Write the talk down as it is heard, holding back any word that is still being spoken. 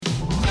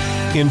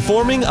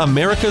informing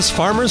America's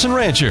farmers and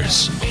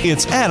ranchers.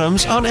 It's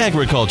Adams on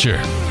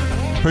Agriculture,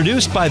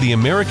 produced by the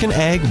American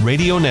Ag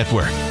Radio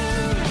Network.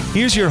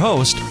 Here's your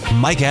host,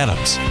 Mike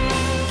Adams.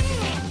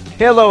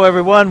 Hello,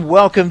 everyone.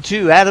 Welcome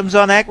to Adams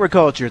on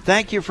Agriculture.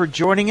 Thank you for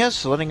joining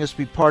us, letting us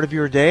be part of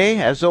your day.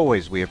 As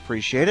always, we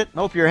appreciate it.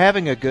 Hope you're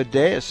having a good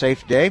day, a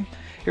safe day.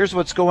 Here's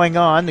what's going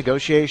on.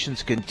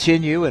 Negotiations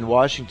continue in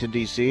Washington,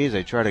 D.C. as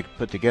they try to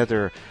put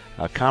together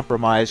a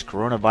compromise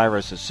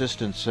coronavirus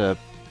assistance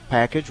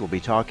package. We'll be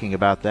talking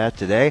about that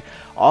today.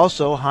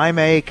 Also,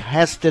 Jaime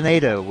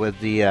Castaneda with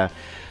the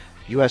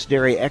U.S.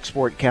 Dairy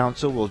Export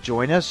Council will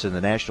join us in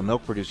the National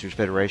Milk Producers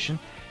Federation.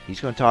 He's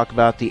going to talk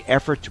about the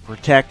effort to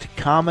protect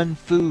common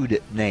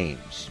food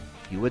names.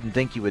 You wouldn't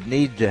think you would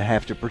need to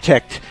have to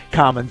protect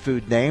common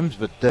food names,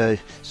 but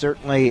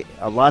certainly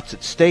lots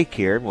at stake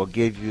here. We'll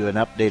give you an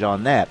update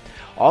on that.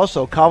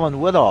 Also,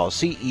 Colin Woodall,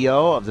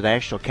 CEO of the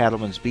National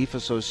Cattlemen's Beef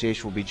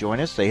Association, will be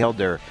joining us. They held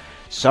their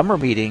summer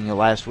meeting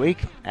last week,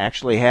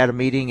 actually had a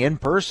meeting in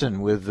person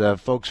with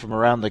folks from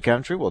around the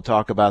country. We'll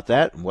talk about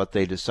that and what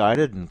they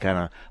decided and kind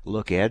of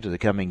look ahead to the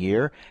coming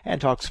year and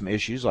talk some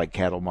issues like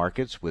cattle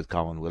markets with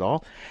Colin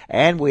Woodall.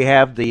 And we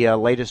have the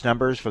latest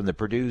numbers from the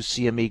Purdue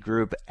CME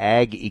Group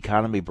Ag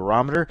Economy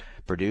Barometer.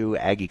 Purdue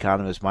Ag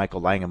economist Michael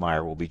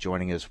Langemeier will be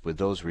joining us with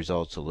those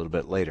results a little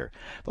bit later.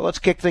 But let's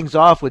kick things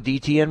off with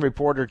DTN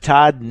reporter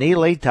Todd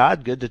Neely.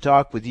 Todd, good to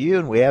talk with you,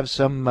 and we have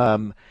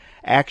some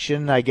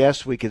action, I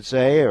guess we could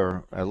say,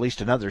 or at least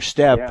another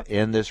step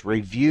in this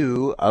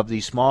review of the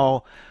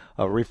small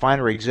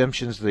refinery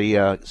exemptions,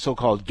 the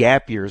so-called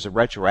gap years, the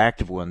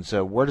retroactive ones.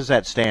 So where does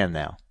that stand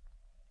now?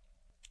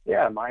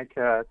 Yeah, Mike,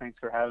 thanks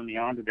for having me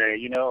on today.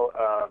 You know,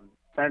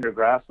 Senator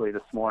Grassley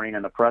this morning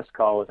in a press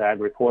call with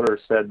Ag Reporter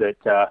said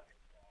that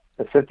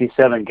the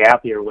 57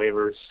 gap year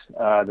waivers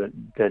that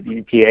the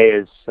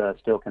EPA is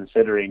still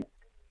considering,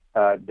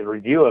 the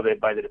review of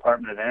it by the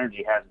Department of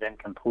Energy has been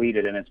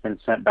completed and it's been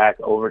sent back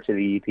over to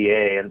the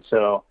EPA. And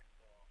so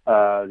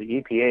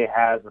the EPA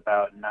has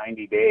about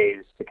 90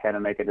 days to kind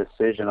of make a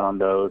decision on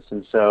those.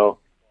 And so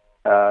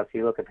if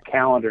you look at the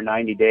calendar,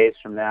 90 days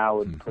from now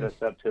would put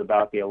us up to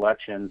about the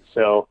election.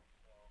 So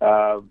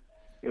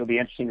it'll be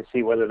interesting to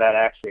see whether that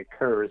actually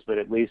occurs, but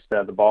at least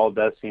the ball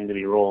does seem to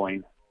be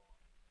rolling.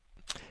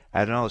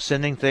 I don't know,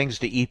 sending things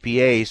to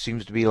EPA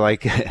seems to be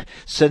like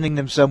sending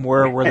them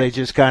somewhere where they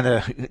just kind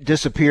of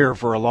disappear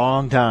for a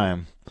long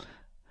time.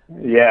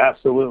 Yeah,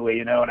 absolutely.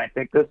 You know, and I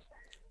think this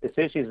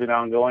issue's been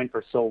ongoing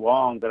for so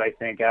long that I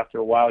think after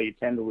a while you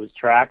tend to lose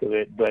track of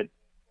it. But,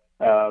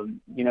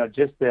 you know,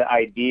 just the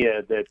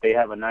idea that they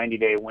have a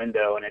 90-day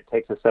window and it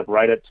takes us up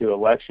right up to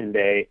Election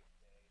Day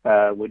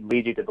would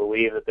lead you to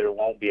believe that there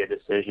won't be a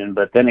decision.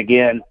 But then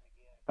again,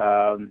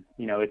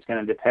 you know, it's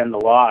going to depend a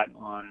lot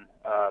on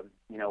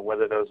you know,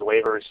 whether those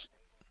waivers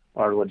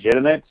are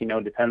legitimate. You know,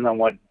 depends on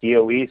what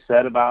DOE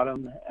said about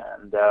them.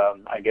 And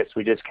I guess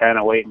we just kind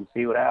of wait and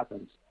see what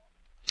happens.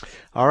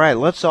 All right.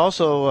 Let's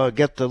also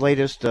get the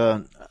latest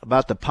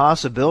about the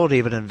possibility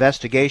of an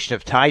investigation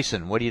of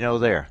Tyson. What do you know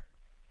there?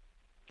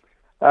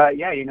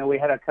 Yeah, you know, we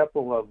had a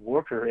couple of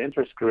worker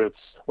interest groups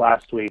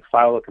last week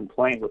file a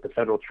complaint with the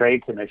Federal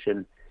Trade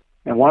Commission.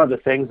 And one of the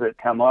things that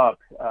come up,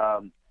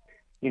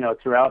 you know,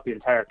 throughout the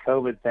entire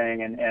COVID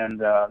thing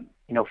and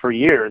you know, for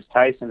years,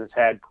 Tyson has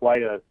had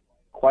quite a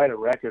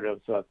record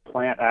of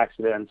plant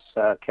accidents,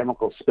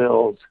 chemical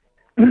spills,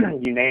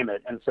 you name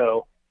it. And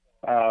so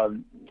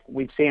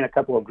we've seen a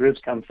couple of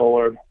groups come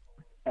forward,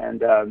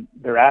 and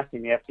they're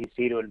asking the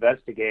FTC to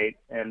investigate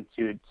and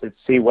to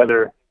see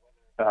whether,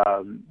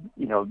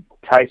 you know,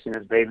 Tyson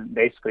has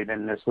basically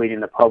been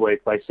misleading the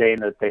public by saying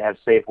that they have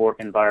safe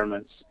work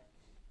environments,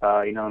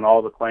 you know, and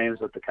all the claims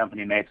that the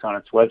company makes on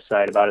its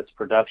website about its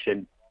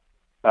production.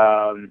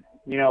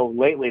 You know,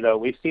 lately, though,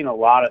 we've seen a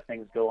lot of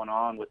things going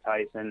on with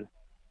Tyson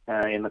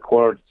in the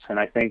courts, and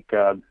I think,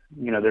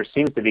 you know, there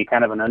seems to be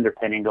kind of an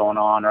underpinning going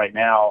on right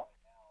now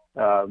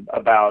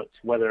about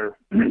whether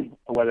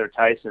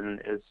Tyson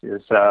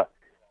is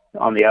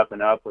on the up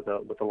and up with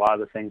a lot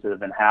of the things that have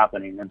been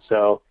happening. And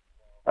so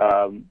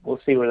we'll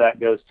see where that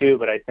goes, too.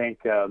 But I think,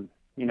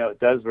 you know, it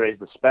does raise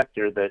the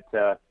specter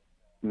that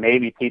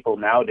maybe people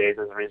nowadays,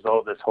 as a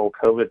result of this whole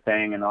COVID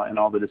thing and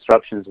all the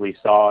disruptions we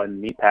saw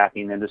in the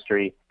meatpacking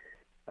industry,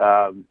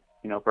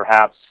 you know,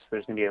 perhaps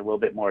there's going to be a little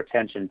bit more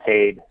attention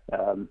paid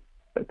to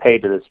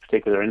this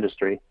particular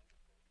industry.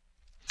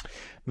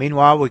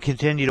 Meanwhile, we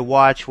continue to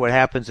watch what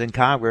happens in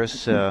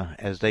Congress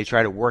as they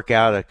try to work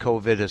out a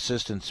COVID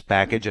assistance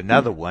package,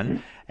 another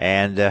one,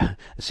 and it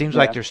seems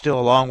like they're still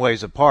a long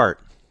ways apart.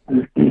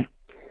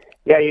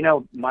 Yeah, you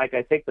know, Mike,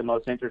 I think the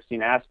most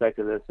interesting aspect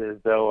of this is,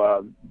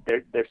 though,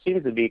 there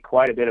seems to be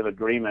quite a bit of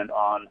agreement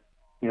on,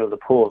 you know, the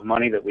pool of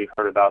money that we've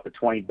heard about, the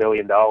 $20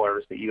 billion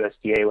that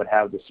USDA would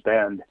have to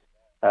spend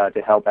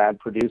to help ag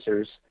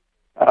producers.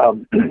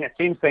 It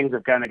seems things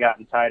have kind of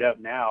gotten tied up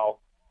now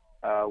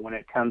when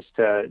it comes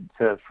to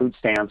food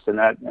stamps and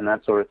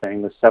that sort of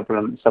thing, the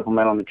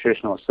supplemental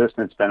nutritional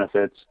assistance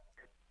benefits.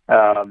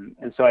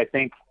 And so I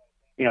think,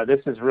 you know,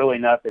 this is really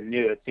nothing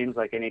new. It seems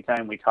like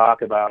anytime we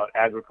talk about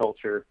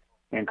agriculture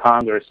in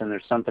Congress and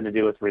there's something to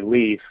do with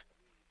relief,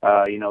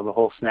 the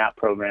whole SNAP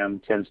program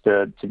tends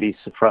to be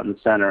front and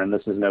center, and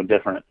this is no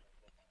different.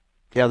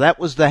 Yeah, that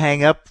was the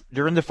hang-up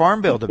during the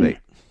Farm Bill debate.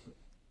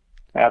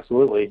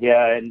 Absolutely,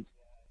 yeah, and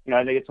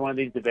I think it's one of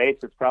these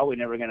debates that's probably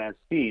never going to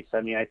cease.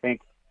 I mean, I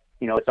think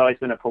it's always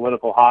been a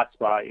political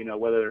hotspot,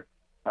 whether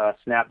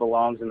SNAP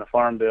belongs in the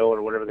Farm Bill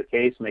or whatever the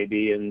case may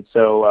be, and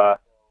so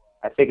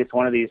I think it's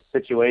one of these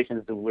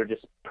situations that we're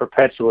just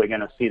perpetually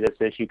going to see this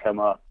issue come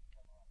up.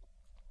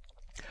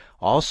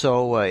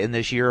 Also, in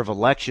this year of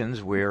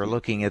elections, we're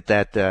looking at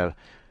that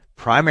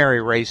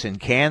primary race in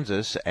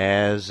Kansas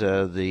as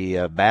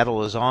the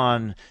battle is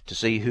on to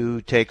see who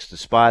takes the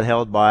spot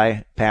held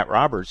by Pat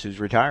Roberts,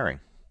 who's retiring.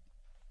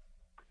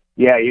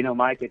 Yeah,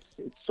 Mike,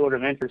 it's sort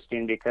of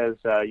interesting because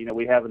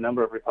we have a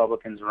number of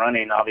Republicans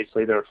running.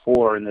 Obviously, there are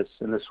 4 in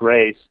this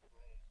race.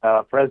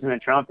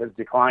 President Trump has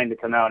declined to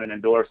come out and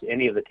endorse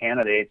any of the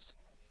candidates,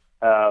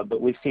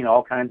 but we've seen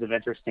all kinds of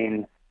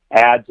interesting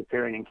ads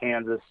appearing in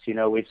Kansas.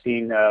 We've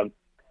seen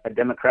a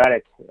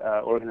Democratic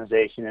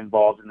organization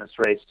involved in this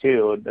race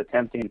too,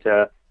 attempting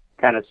to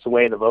kind of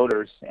sway the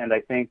voters. And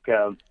I think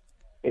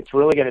it's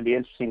really going to be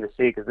interesting to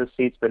see because this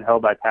seat's been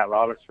held by Pat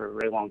Roberts for a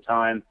very long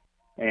time.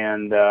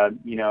 And,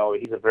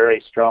 he's a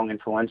very strong,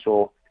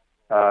 influential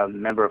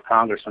member of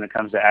Congress when it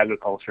comes to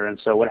agriculture. And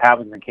so what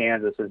happens in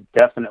Kansas is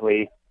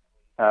definitely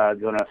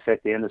going to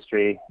affect the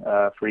industry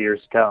for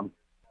years to come.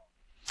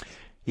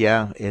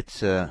 Yeah,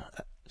 it's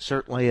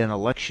certainly an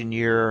election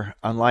year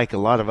unlike a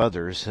lot of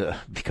others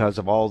because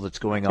of all that's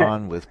going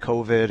on with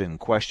COVID and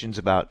questions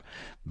about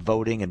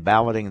voting and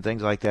balloting and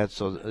things like that.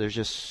 So there's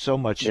just so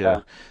much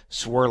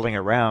swirling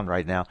around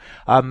right now.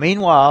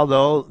 Meanwhile,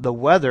 though, the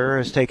weather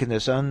has taken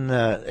this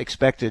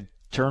unexpected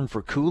turn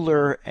for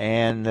cooler,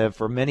 and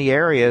for many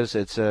areas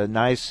it's a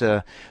nice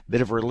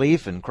bit of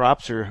relief, and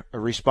crops are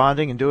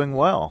responding and doing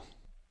well.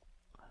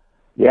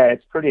 Yeah,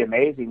 it's pretty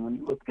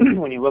amazing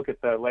when you look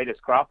at the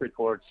latest crop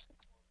reports.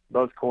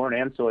 Both corn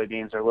and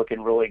soybeans are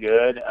looking really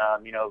good. A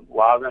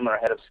lot of them are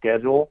ahead of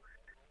schedule.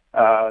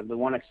 The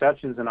one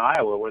exception is in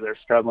Iowa, where they're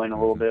struggling a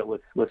little bit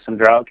with some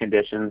drought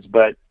conditions.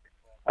 But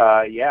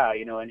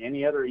in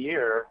any other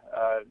year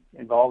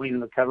involving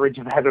the coverage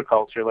of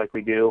agriculture like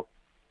we do,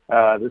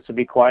 this would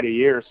be quite a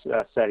year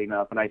setting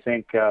up. And I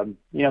think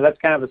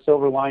that's kind of a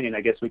silver lining,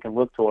 I guess, we can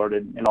look toward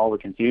in all the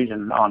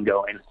confusion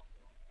ongoing.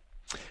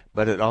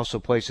 But it also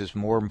places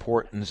more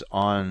importance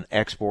on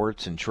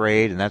exports and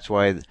trade, and that's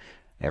why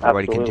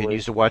everybody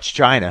continues to watch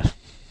China.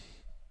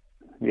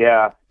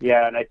 Yeah,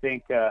 and I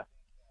think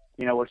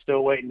we're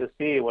still waiting to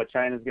see what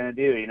China's going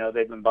to do.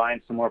 They've been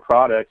buying some more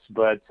products,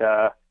 but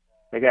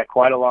they got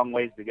quite a long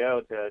ways to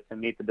go to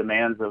meet the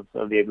demands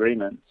of the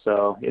agreement.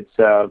 So it's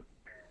got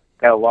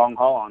a long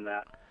haul on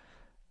that.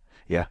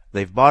 Yeah,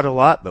 they've bought a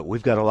lot, but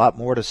we've got a lot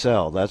more to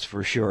sell, that's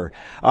for sure.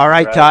 All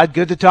right, Todd,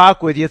 good to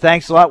talk with you.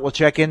 Thanks a lot. We'll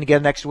check in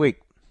again next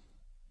week.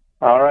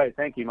 All right,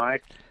 thank you,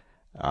 Mike.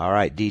 All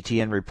right,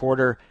 DTN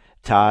reporter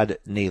Todd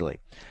Neely.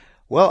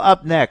 Well,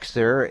 up next,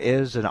 there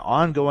is an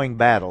ongoing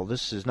battle.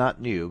 This is not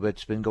new, but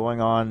it's been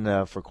going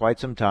on for quite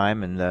some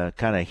time and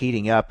kind of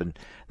heating up, and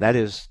that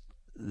is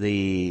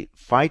the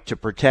fight to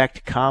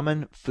protect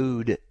common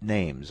food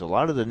names. A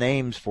lot of the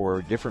names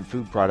for different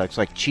food products,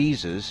 like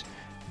cheeses,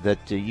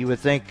 that you would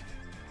think,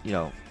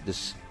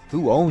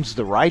 who owns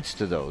the rights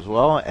to those?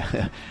 Well,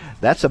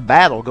 that's a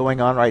battle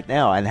going on right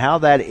now, and how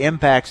that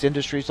impacts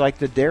industries like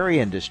the dairy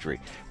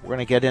industry. We're going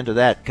to get into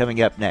that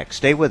coming up next.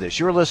 Stay with us.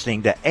 You're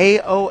listening to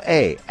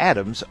AOA,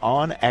 Adams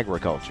on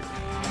Agriculture.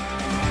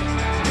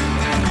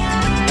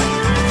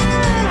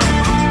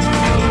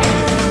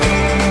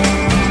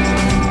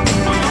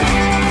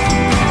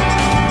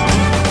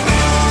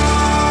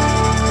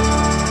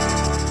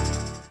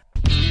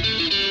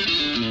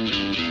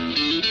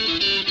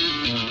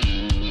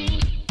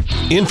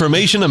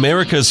 Information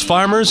America's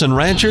farmers and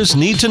ranchers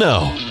need to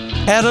know.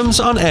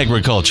 Adams on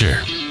Agriculture.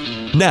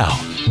 Now,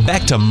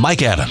 back to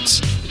Mike Adams.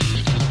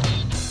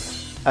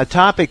 A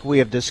topic we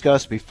have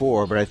discussed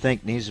before, but I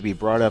think needs to be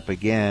brought up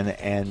again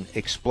and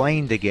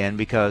explained again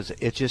because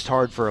it's just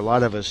hard for a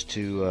lot of us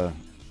to,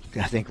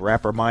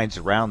 wrap our minds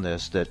around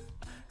this, that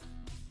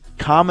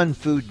common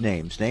food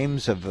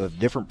names of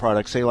different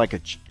products, say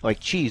like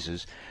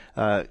cheeses,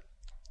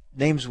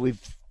 names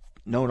we've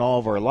known all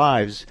of our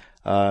lives.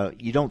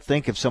 You don't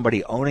think of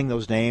somebody owning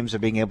those names or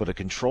being able to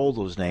control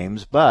those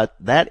names, but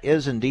that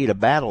is indeed a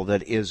battle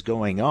that is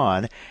going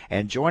on.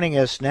 And joining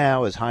us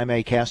now is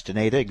Jaime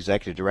Castaneda,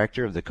 Executive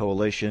Director of the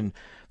Coalition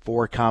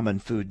for Common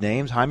Food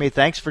Names. Jaime,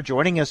 thanks for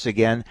joining us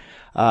again.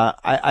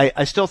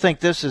 I still think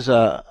this is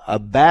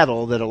a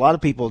battle that a lot of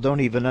people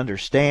don't even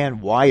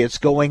understand why it's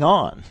going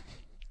on.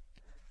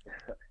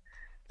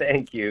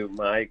 Thank you,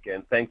 Mike,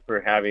 and thanks for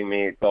having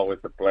me. It's always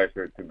a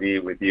pleasure to be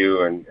with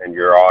you and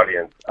your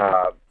audience.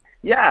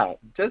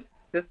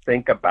 Just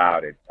think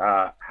about it.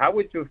 How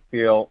would you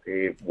feel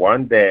if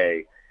one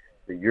day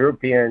the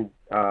European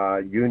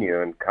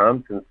Union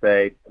comes and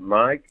say,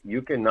 Mike,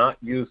 you cannot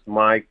use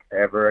Mike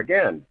ever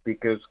again?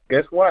 Because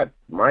guess what?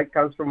 Mike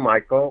comes from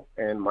Michael,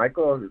 and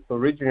Michael is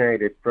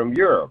originated from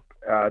Europe.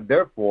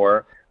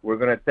 Therefore, we're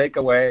going to take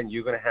away and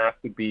you're going to have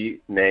to be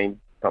named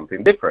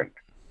something different.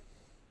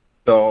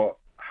 So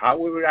how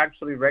will we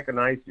actually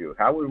recognize you?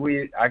 How will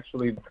we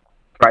actually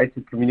try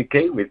to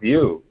communicate with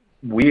you?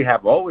 We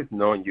have always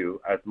known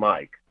you as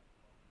Mike.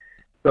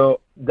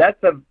 So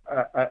that's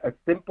a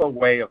simple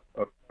way of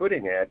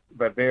putting it,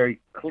 but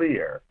very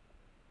clear.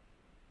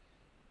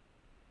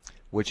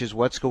 Which is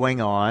what's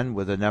going on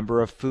with a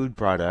number of food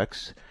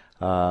products.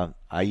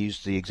 I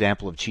used the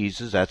example of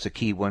cheeses. That's a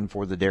key one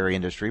for the dairy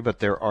industry, but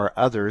there are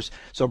others.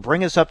 So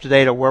bring us up to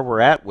date on where we're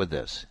at with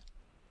this.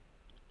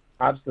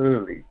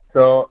 Absolutely.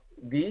 So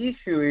the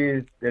issue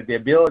is that the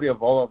ability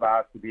of all of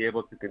us to be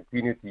able to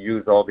continue to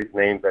use all these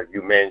names that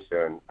you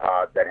mentioned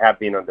that have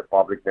been on the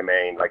public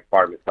domain, like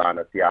Parmesan,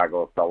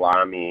 Asiago,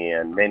 salami,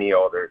 and many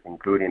others,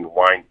 including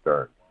wine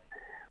terms.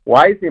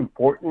 Why is it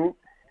important?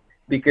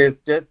 Because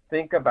just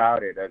think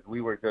about it, as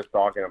we were just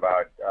talking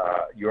about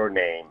your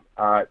name.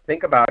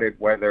 Think about it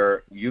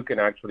whether you can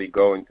actually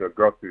go into a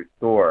grocery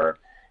store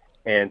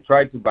and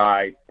try to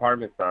buy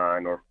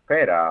Parmesan or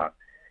Feta,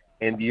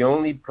 and the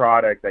only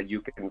product that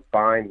you can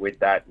find with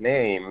that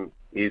name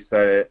is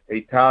an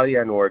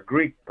Italian or a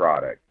Greek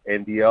product,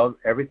 and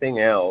everything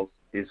else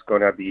is going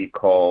to be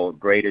called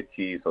grated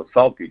cheese or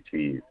salty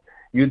cheese.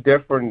 You're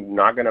definitely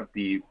not going to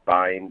be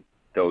buying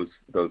those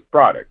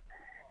products.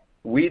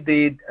 We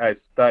did a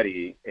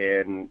study,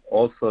 and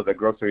also the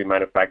Grocery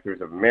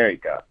Manufacturers of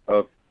America,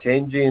 of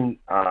changing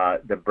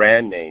the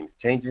brand names,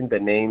 changing the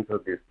names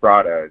of these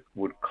products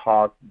would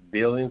cost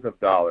billions of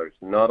dollars,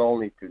 not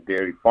only to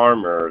dairy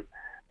farmers,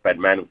 but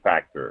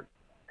manufacturers.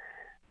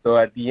 So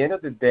at the end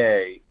of the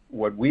day,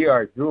 what we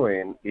are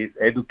doing is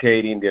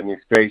educating the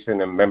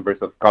administration and members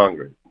of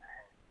Congress.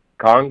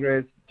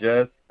 Congress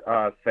just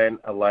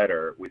sent a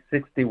letter with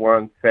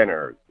 61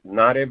 senators.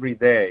 Not every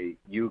day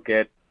you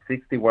get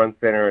 61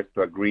 senators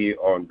to agree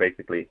on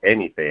basically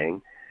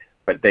anything,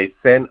 but they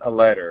sent a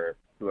letter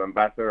to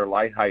Ambassador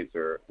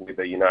Lighthizer with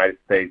the United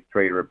States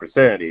Trade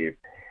Representative,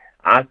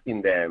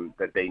 asking them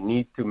that they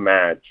need to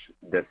match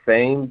the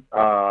same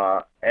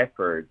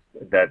efforts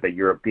that the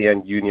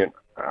European Union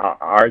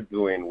are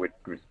doing with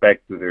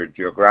respect to their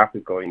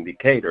geographical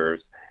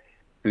indicators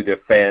to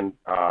defend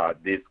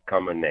these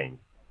common names.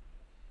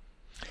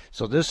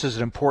 So this is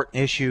an important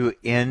issue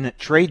in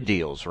trade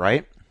deals,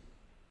 right?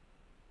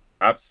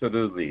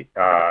 Absolutely.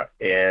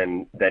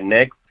 And the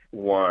next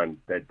one,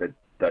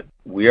 that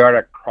we are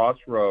at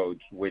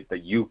crossroads with the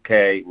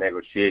UK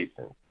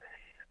negotiations.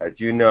 As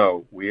you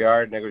know, we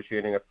are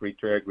negotiating a free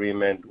trade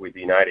agreement with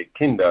the United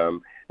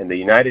Kingdom, and the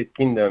United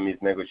Kingdom is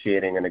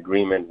negotiating an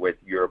agreement with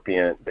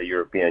the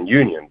European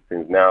Union,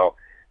 since now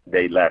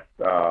they left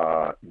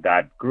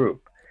that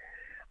group.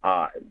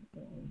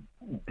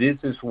 This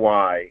is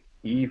why,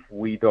 if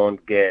we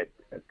don't get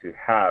to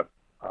have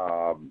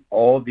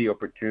all the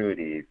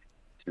opportunities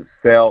to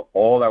sell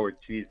all our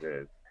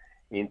cheeses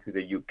into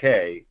the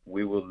UK,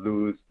 we will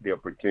lose the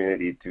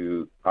opportunity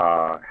to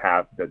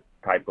have the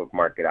type of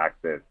market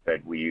access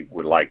that we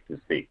would like to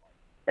see,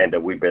 and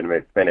that we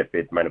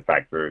benefit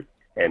manufacturers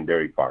and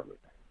dairy farmers.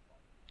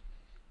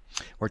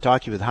 We're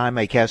talking with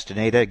Jaime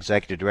Castaneda,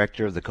 Executive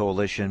Director of the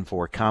Coalition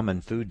for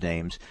Common Food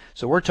Names.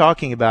 So we're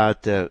talking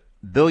about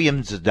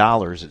billions of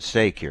dollars at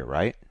stake here,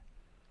 right?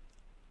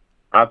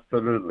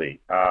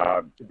 Absolutely.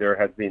 There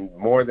has been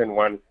more than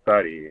one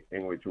study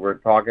in which we're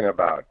talking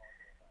about.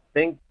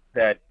 Think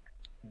that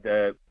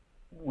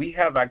we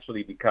have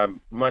actually become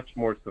much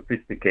more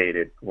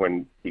sophisticated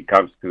when it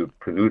comes to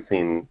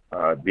producing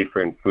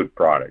different food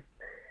products.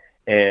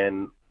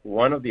 And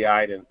one of the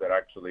items that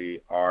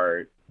actually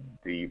are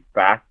the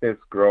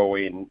fastest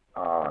growing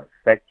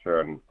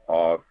section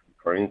of,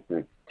 for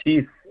instance,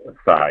 cheese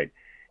side,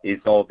 is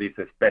all these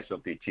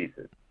specialty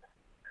cheeses.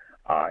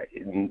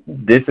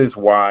 This is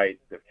why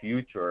the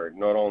future,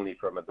 not only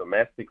from a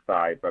domestic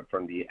side, but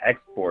from the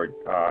export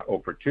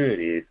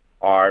opportunities,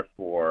 are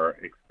for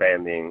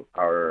expanding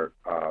our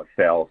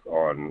sales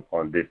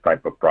on this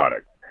type of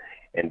product.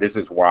 And this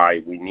is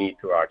why we need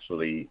to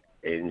actually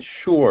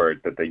ensure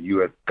that the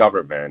U.S.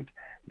 government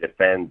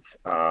defends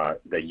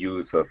the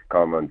use of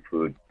common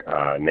food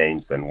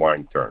names and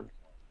wine terms.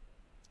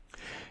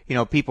 You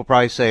know, people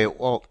probably say,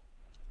 well,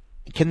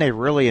 can they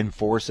really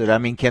enforce it? I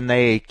mean, can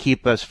they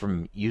keep us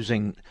from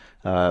using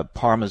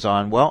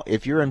Parmesan? Well,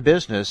 if you're in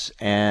business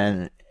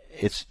and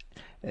it's,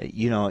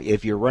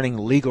 if you're running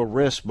legal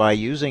risk by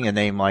using a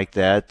name like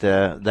that,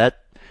 that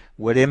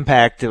would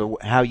impact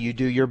how you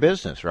do your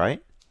business,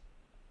 right?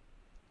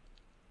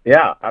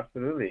 Yeah,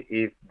 absolutely.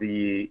 If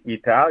the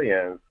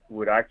Italians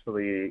would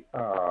actually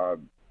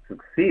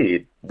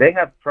succeed, they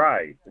have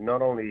tried.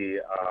 Not only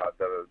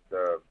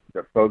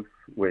the folks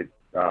with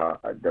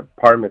the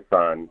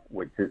Parmesan,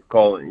 which is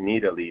called in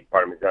Italy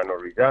Parmigiano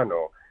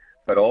Reggiano,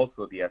 but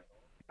also the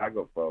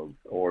Asiago folks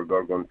or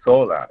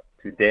Gorgonzola.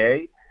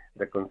 Today,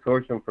 the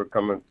Consortium for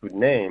Common Food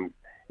Names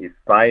is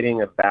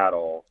fighting a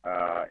battle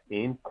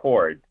in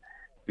court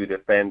to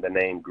defend the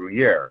name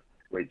Gruyere,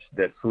 which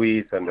the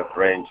Swiss and the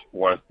French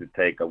wants to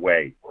take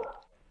away.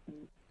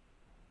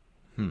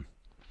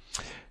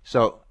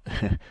 So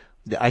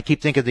I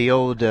keep thinking of the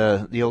old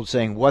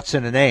saying, "What's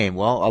in a name?"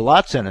 Well, a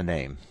lot's in a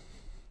name.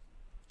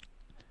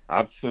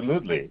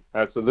 Absolutely,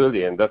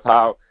 and that's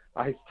how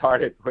I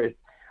started with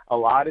a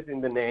lot is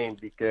in the name,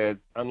 because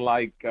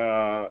unlike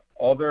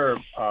other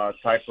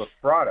type of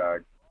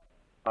products,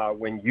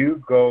 when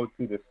you go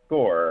to the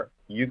store,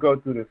 to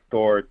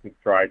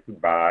try to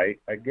buy,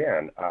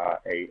 again,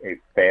 a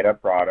feta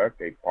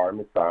product, a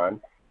Parmesan.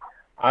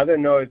 I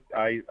don't know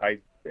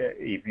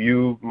if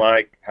you,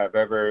 Mike, have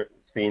ever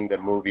seen the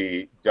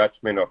movie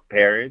Judgment of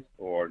Paris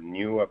or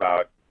knew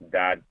about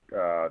that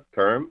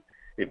term.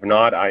 If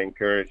not, I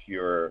encourage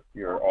your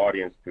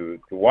audience to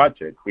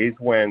watch it. It's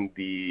when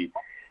the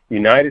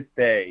United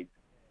States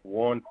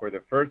won for the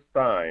first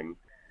time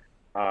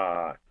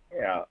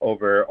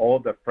over all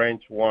the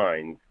French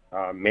wines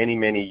many,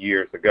 many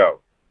years ago.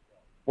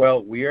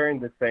 Well, we are in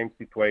the same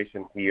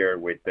situation here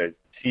with the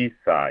cheese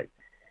side.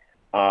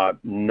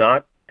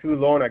 Not too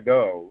long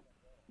ago,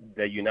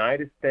 the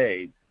United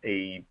States,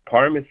 a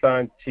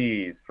Parmesan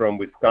cheese from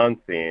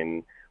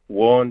Wisconsin,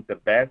 won the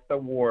best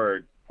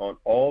award on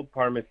all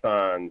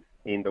Parmesans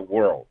in the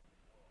world,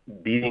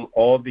 beating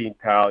all the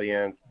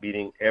Italians,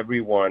 beating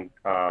everyone.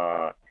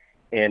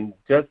 And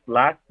just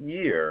last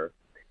year,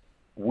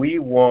 we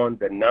won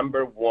the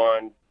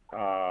 #1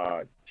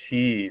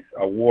 cheese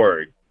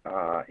award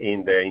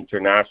in the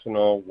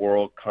International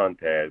World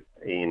Contest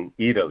in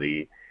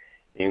Italy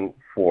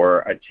for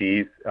a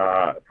cheese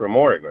from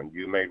Oregon.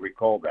 You may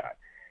recall that.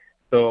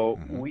 So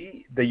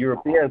the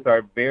Europeans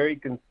are very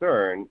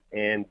concerned,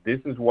 and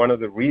this is one of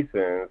the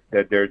reasons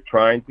that they're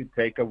trying to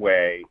take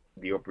away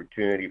the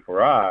opportunity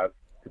for us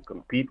to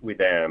compete with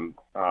them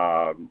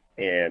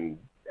and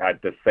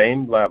at the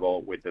same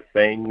level with the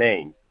same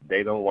name.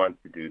 They don't want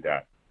to do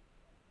that.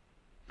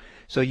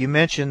 So you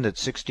mentioned that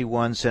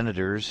 61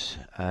 senators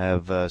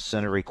have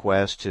sent a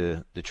request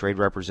to the Trade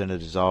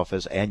Representative's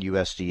Office and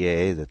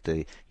USDA that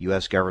the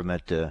U.S.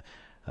 government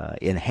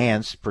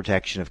enhance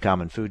protection of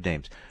common food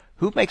names.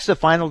 Who makes the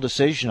final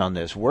decision on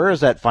this? Where is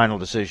that final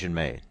decision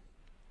made?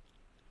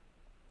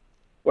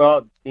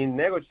 Well, in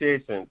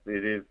negotiations,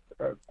 it is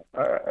a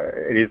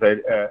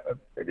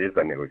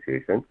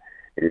negotiation.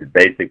 It is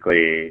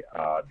basically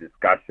a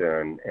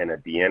discussion, and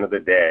at the end of the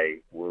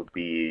day, will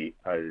be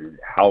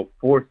how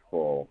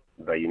forceful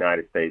the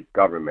United States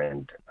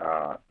government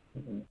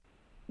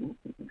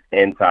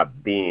ends up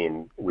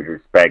being with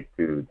respect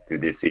to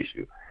this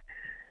issue.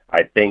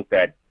 I think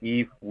that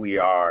if we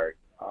are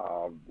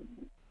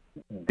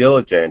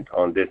diligent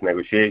on these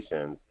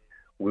negotiations,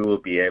 we will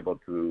be able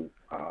to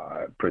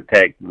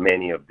protect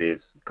many of these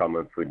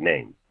common food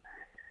names.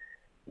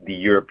 The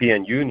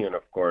European Union,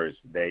 of course,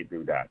 they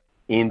do that.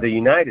 In the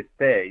United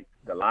States,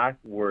 the last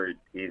word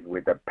is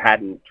with the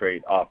Patent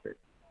Trade Office.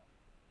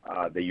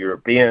 The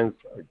Europeans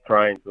are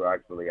trying to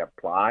actually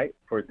apply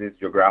for these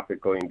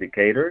geographical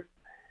indicators,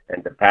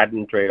 and the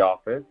Patent Trade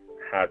Office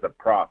has a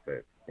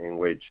process in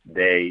which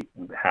they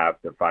have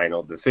the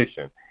final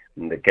decision.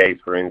 In the case,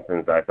 for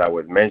instance, as I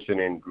was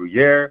mentioning,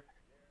 Gruyere,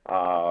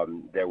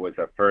 there was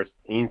a first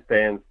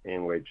instance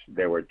in which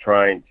they were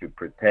trying to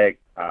protect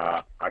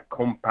a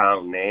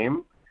compound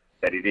name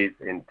that it is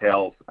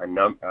entails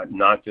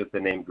not just the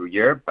name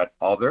Gruyere, but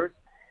others.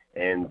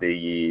 And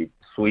the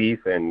Swiss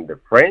and the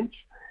French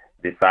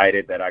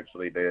decided that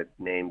actually the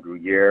name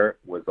Gruyere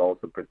was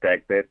also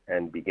protected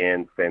and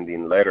began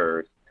sending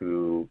letters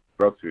to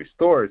grocery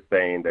stores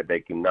saying that they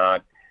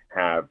cannot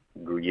have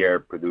Gruyere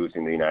produced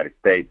in the United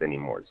States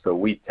anymore. So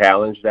we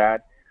challenged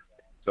that.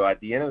 So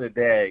at the end of the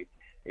day,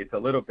 it's a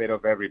little bit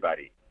of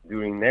everybody.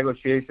 During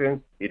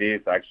negotiations, it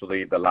is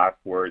actually the last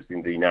words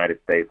in the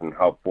United States and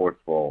how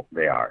forceful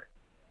they are.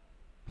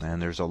 And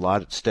there's a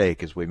lot at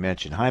stake, as we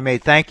mentioned. Jaime,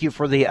 thank you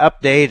for the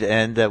update,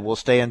 and we'll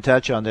stay in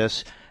touch on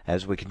this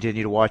as we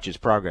continue to watch its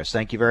progress.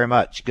 Thank you very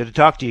much. Good to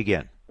talk to you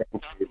again.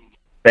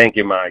 Thank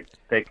you, Mike.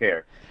 Take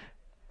care.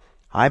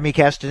 Jaime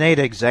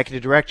Castaneda,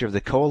 Executive Director of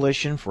the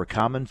Coalition for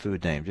Common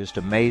Food Names. Just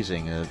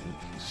amazing.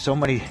 So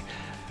many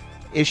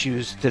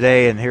issues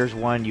today, and here's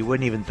one you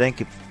wouldn't even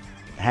think it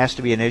has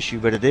to be an issue,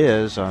 but it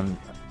is, on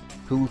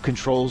who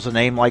controls a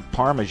name like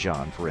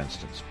Parmesan, for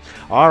instance.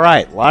 All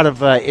right, a lot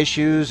of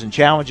issues and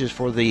challenges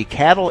for the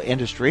cattle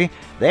industry.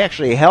 They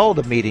actually held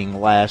a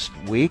meeting last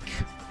week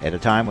at a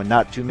time when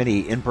not too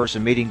many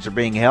in-person meetings are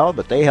being held,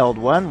 but they held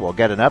one. We'll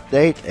get an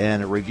update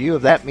and a review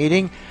of that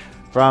meeting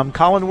from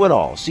Colin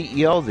Woodall,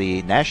 CEO of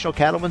the National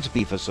Cattlemen's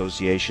Beef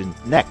Association,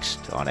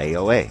 next on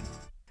AOA.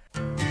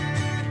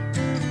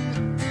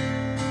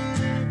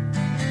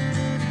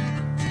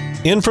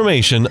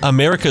 Information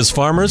America's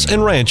farmers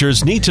and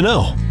ranchers need to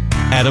know.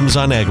 Adams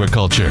on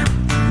Agriculture.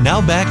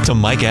 Now back to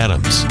Mike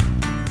Adams.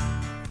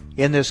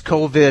 In this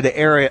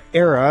COVID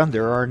era,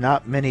 there are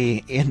not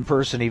many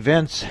in-person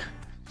events,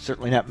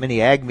 certainly not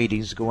many ag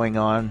meetings going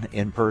on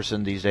in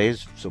person these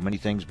days, so many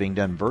things being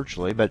done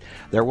virtually. But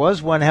there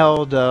was one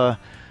held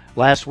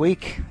last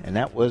week, and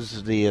that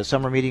was the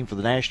summer meeting for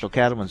the National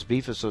Cattlemen's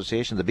Beef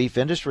Association. The beef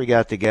industry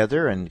got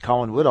together, and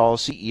Colin Woodall,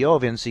 CEO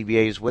of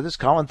NCBA, is with us.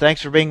 Colin,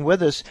 thanks for being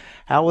with us.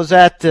 How was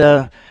that?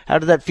 How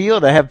did that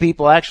feel to have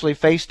people actually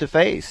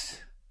face-to-face?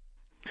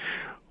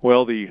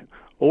 Well, the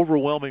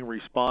overwhelming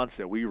response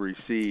that we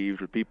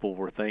received, people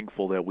were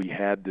thankful that we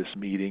had this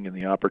meeting and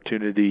the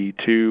opportunity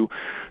to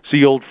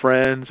see old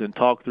friends and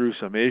talk through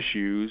some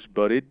issues,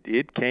 but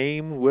it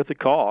came with a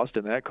cost,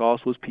 and that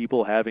cost was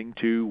people having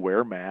to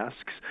wear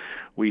masks.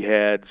 We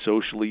had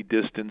socially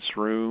distanced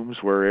rooms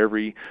where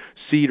every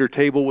seat or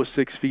table was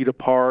 6 feet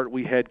apart.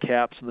 We had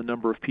caps on the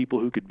number of people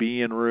who could be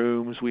in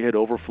rooms. We had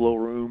overflow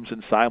rooms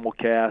and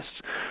simulcasts.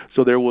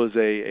 So there was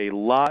a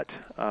lot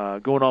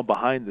going on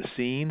behind the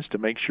scenes to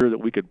make sure that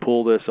we could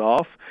pull this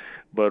off.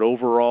 But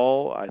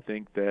overall, I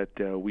think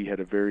that we had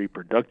a very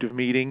productive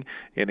meeting.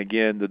 And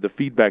again, the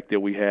feedback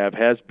that we have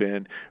has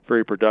been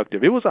very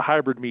productive. It was a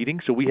hybrid meeting,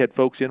 so we had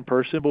folks in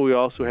person, but we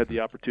also had the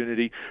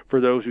opportunity for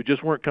those who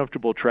just weren't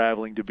comfortable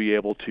traveling to be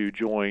able to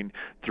join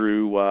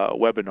through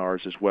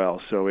webinars as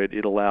well. So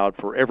it allowed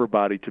for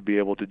everybody to be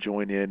able to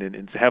join in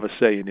and have a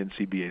say in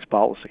NCBA's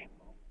policy.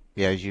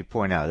 Yeah, as you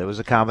point out, it was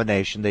a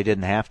combination. They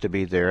didn't have to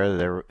be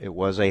there. It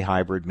was a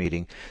hybrid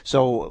meeting.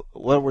 So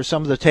what were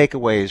some of the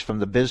takeaways from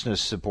the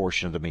business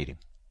portion of the meeting?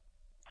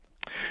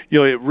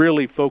 It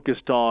really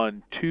focused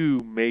on two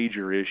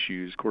major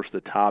issues. Of course,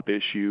 the top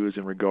issue is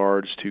in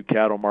regards to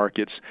cattle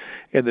markets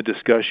and the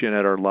discussion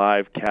at our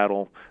live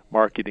cattle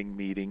marketing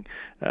meeting.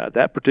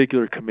 That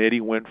particular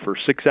committee went for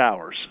 6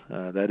 hours.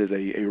 That is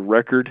a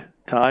record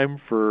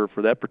time for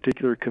that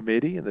particular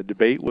committee, and the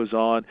debate was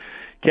on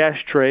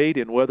cash trade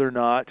and whether or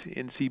not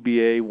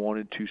NCBA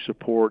wanted to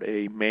support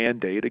a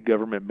mandate, a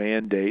government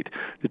mandate,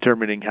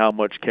 determining how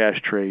much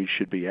cash trade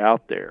should be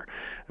out there.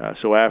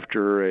 So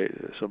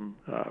after some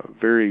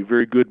very,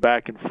 very good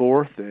back and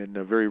forth and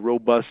a very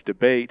robust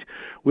debate,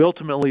 we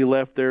ultimately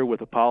left there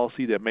with a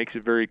policy that makes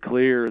it very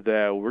clear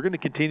that we're going to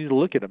continue to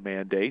look at a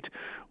mandate,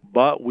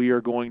 but we are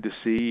going to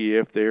see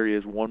if there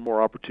is one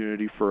more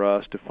opportunity for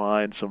us to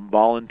find some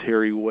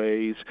voluntary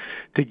ways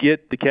to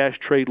get the cash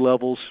trade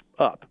levels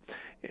up.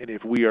 And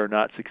if we are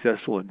not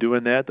successful in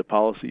doing that, the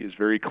policy is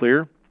very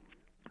clear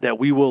that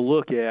we will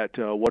look at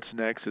what's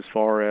next as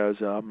far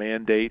as a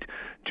mandate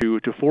to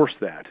force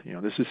that.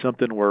 This is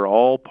something where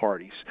all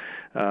parties,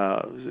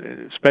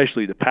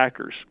 especially the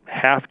packers,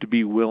 have to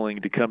be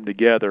willing to come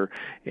together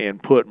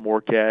and put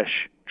more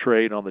cash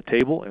trade on the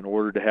table in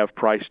order to have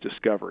price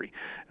discovery.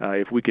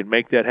 If we can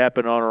make that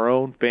happen on our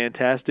own,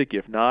 fantastic.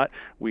 If not,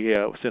 we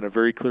have sent a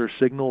very clear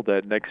signal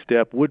that next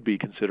step would be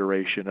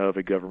consideration of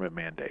a government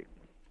mandate.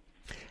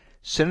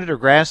 Senator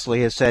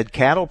Grassley has said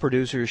cattle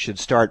producers should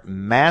start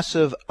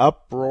massive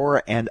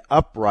uproar and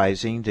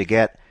uprising to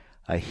get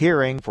a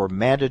hearing for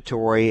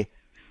mandatory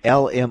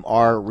LMR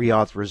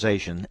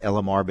reauthorization,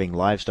 LMR being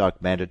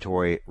livestock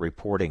mandatory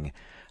reporting.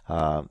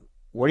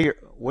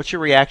 What's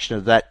your reaction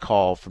to that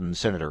call from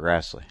Senator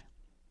Grassley?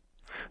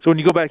 So when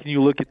you go back and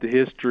you look at the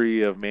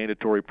history of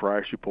mandatory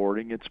price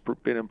reporting, it's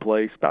been in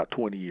place about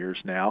 20 years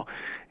now,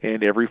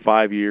 and every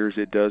 5 years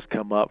it does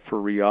come up for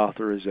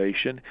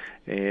reauthorization,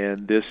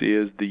 and this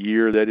is the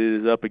year that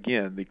it is up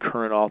again. The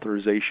current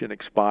authorization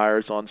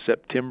expires on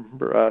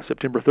September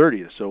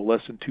 30th, so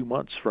less than 2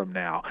 months from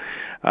now.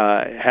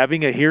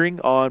 Having a hearing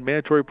on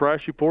mandatory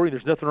price reporting,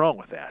 there's nothing wrong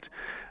with that.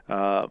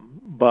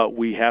 But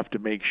we have to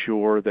make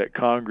sure that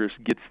Congress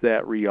gets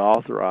that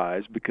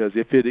reauthorized, because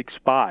if it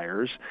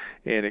expires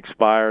and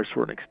expires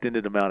for an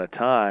extended amount of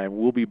time,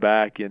 we'll be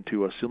back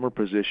into a similar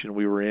position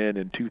we were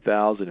in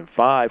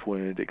 2005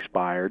 when it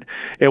expired.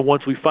 And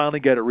once we finally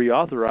got it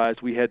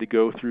reauthorized, we had to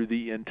go through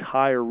the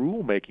entire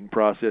rulemaking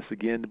process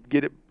again to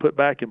get it put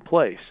back in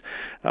place.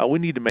 We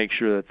need to make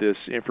sure that this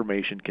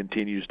information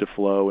continues to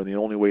flow, and the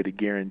only way to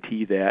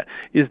guarantee that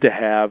is to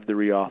have the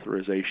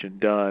reauthorization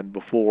done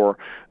before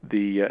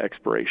the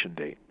expiration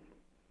date.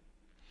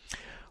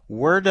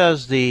 Where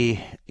does we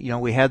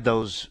had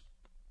those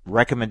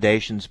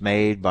recommendations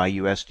made by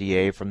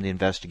USDA from the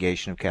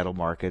investigation of cattle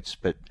markets,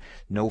 but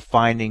no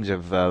findings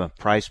of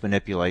price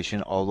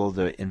manipulation, although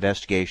the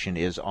investigation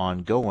is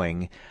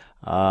ongoing.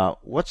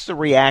 What's the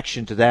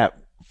reaction to that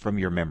from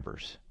your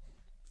members?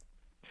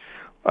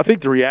 I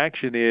think the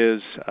reaction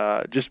is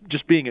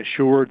just being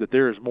assured that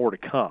there is more to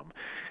come.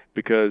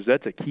 Because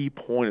that's a key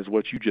point, is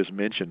what you just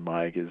mentioned,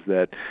 Mike, is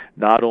that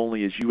not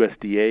only is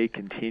USDA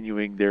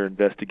continuing their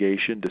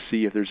investigation to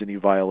see if there's any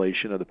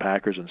violation of the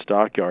Packers and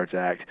Stockyards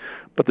Act,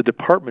 but the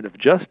Department of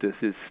Justice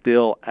is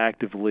still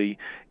actively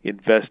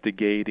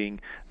investigating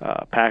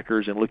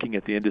Packers and looking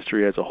at the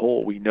industry as a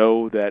whole. We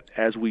know that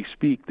as we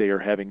speak, they are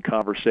having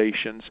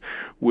conversations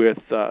with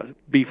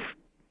beef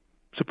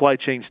supply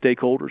chain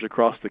stakeholders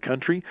across the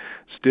country,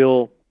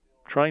 still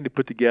trying to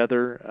put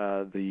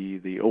together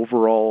the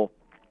overall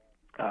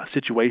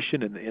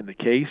situation in the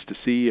case to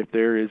see if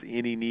there is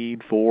any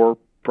need for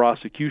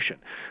prosecution.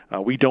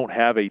 We don't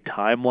have a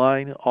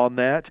timeline on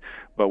that,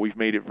 but we've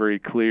made it very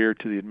clear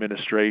to the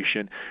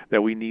administration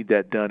that we need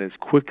that done as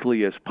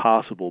quickly as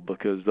possible,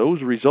 because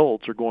those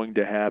results are going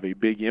to have a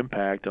big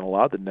impact on a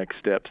lot of the next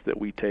steps that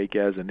we take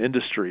as an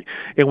industry.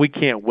 And we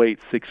can't wait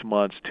 6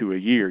 months to a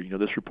year.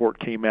 This report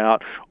came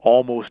out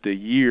almost a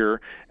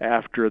year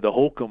after the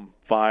Holcomb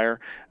fire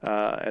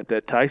at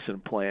that Tyson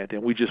plant,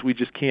 and we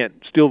just can't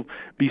still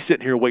be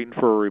sitting here waiting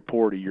for a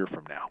report a year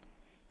from now.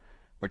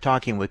 We're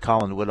talking with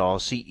Colin Woodall,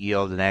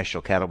 CEO of the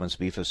National Cattlemen's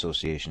Beef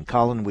Association.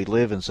 Colin, we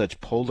live in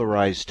such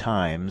polarized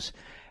times,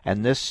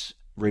 and this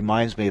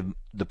reminds me of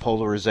the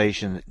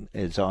polarization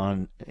is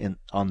on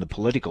the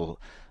political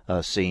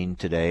scene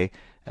today.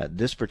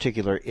 This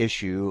particular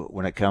issue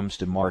when it comes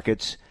to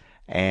markets,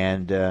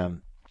 and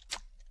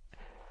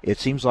it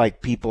seems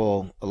like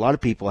a lot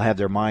of people have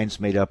their minds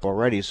made up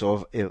already.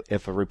 So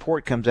if a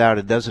report comes out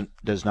and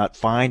does not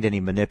find any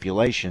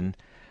manipulation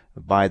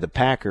by the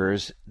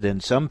packers, then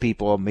some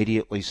people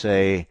immediately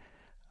say,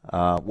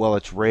 well,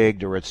 it's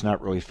rigged or it's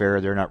not really fair.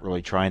 They're not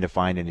really trying to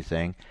find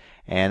anything.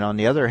 And on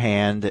the other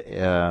hand,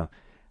 in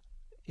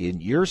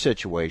your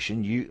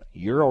situation,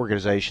 your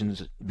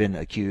organization's been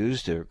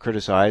accused or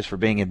criticized for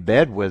being in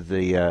bed with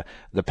the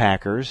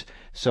packers.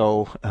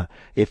 So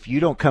if you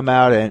don't come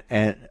out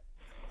and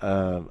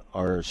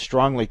are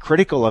strongly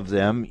critical of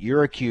them,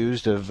 you're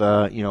accused of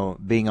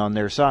being on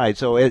their side.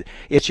 So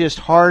it's just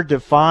hard to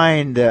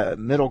find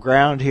middle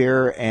ground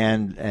here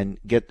and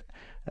get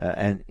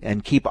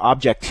and keep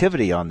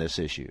objectivity on this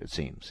issue, it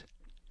seems.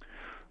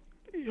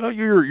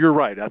 You're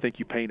right. I think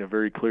you paint a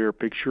very clear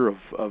picture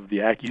of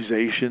the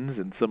accusations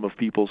and some of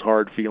people's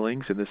hard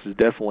feelings, and this is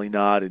definitely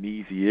not an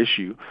easy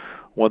issue.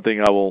 One thing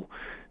I will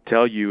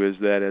tell you is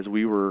that as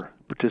we were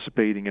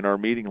participating in our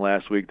meeting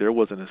last week, there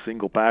wasn't a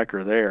single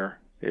packer there.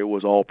 It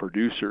was all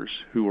producers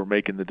who were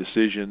making the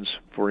decisions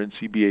for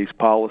NCBA's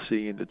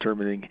policy and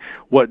determining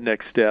what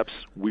next steps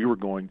we were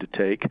going to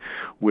take,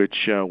 which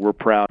we're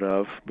proud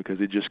of because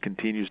it just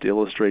continues to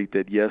illustrate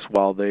that, yes,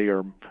 while they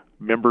are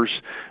members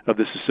of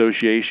this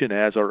association,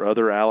 as are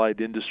other allied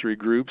industry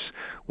groups,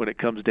 when it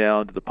comes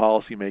down to the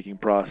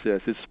policymaking process,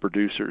 it's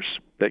producers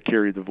that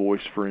carry the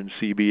voice for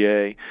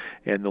NCBA,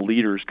 and the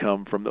leaders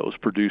come from those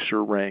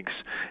producer ranks.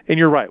 And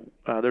you're right,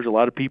 there's a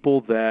lot of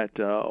people that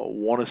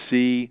want to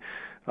see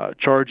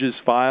charges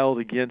filed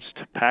against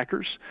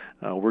packers.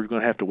 We're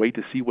going to have to wait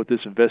to see what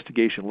this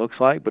investigation looks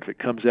like, but if it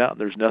comes out and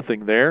there's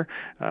nothing there,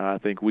 I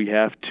think we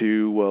have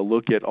to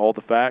look at all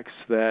the facts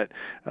that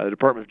the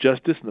Department of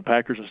Justice and the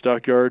Packers and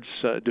Stockyards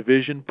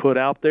Division put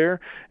out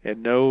there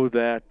and know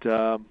that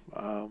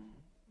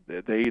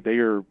they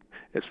are,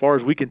 as far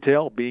as we can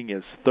tell, being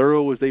as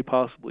thorough as they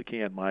possibly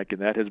can, Mike,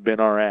 and that has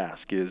been our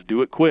ask, is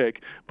do it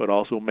quick, but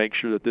also make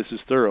sure that this is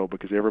thorough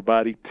because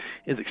everybody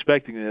is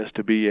expecting this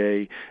to be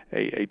a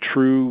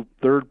true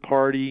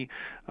third-party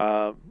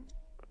full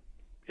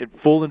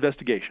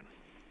investigation.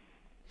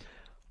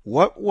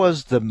 What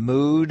was the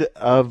mood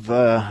of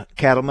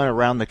cattlemen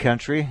around the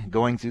country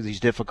going through these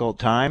difficult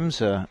times?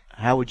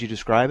 How would you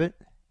describe it?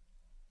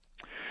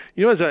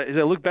 You know, as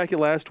I look back at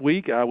last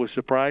week, I was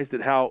surprised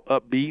at how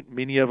upbeat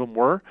many of them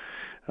were.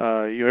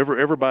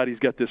 Everybody's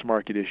got this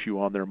market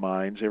issue on their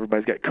minds.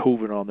 Everybody's got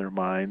COVID on their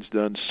minds,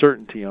 the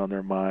uncertainty on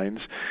their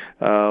minds.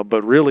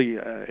 But really,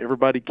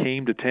 everybody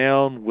came to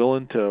town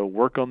willing to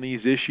work on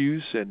these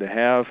issues and to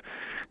have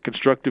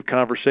constructive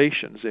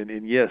conversations.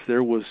 And yes,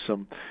 there was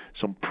some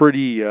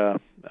pretty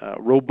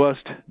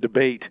robust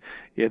debate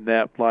in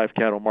that live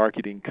cattle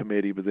marketing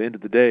committee. But at the end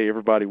of the day,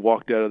 everybody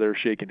walked out of there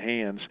shaking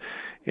hands.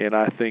 And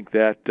I think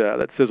that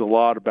says a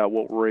lot about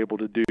what we're able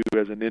to do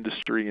as an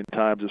industry in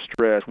times of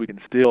stress. We can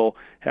still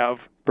have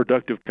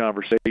productive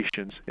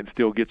conversations and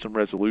still get some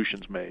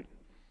resolutions made.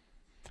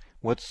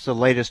 What's the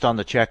latest on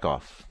the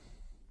checkoff?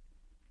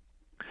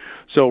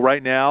 So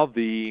right now,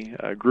 the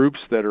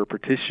groups that are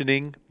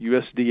petitioning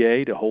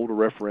USDA to hold a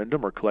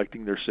referendum are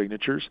collecting their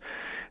signatures.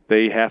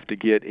 They have to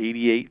get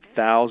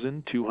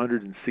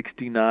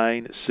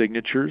 88,269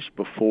 signatures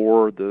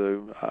before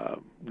the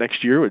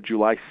next year,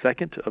 July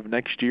 2nd of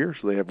next year.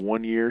 So they have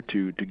 1 year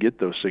to get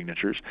those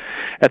signatures.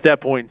 At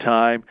that point in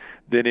time,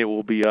 then it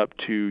will be up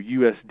to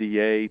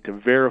USDA to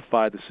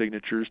verify the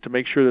signatures to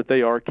make sure that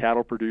they are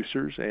cattle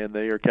producers and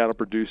they are cattle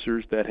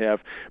producers that have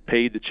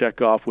paid the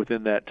checkoff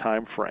within that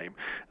time frame.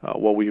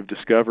 What we have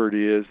discovered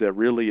is that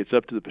really it's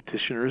up to the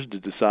petitioners to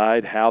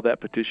decide how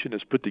that petition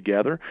is put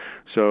together.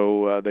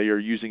 So they are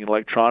using an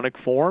electronic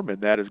form,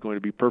 and that is going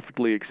to be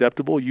perfectly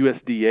acceptable.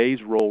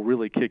 USDA's role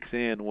really kicks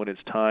in when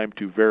it's time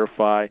to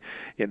verify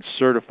and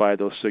certify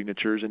those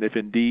signatures, and if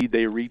indeed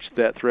they reach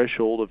that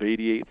threshold of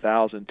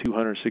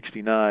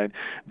 88,269,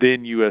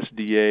 then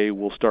USDA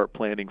will start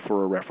planning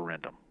for a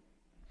referendum.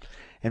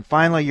 And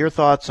finally, your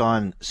thoughts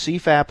on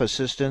CFAP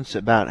assistance,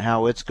 about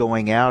how it's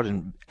going out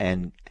and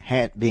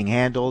being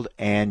handled,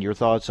 and your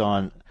thoughts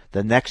on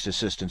the next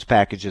assistance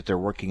package that they're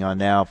working on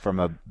now from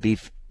a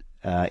beef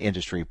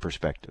industry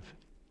perspective.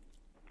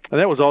 And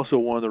that was also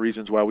one of the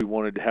reasons why we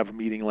wanted to have a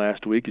meeting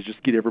last week, is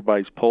just get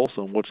everybody's pulse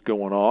on what's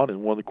going on.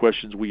 And one of the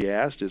questions we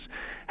asked is,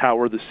 how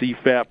are the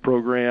CFAP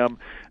program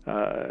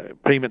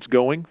payments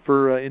going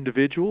for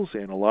individuals?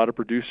 And a lot of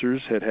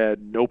producers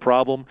had no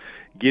problem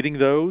getting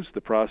those.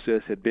 The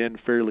process had been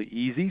fairly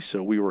easy,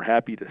 so we were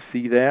happy to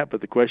see that.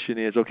 But the question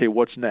is, okay,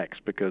 what's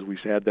next? Because we've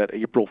had that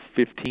April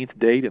 15th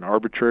date, an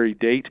arbitrary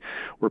date,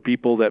 where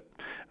people that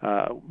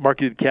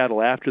Marketed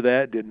cattle after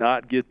that did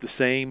not get the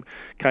same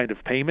kind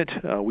of payment.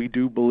 We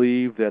do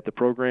believe that the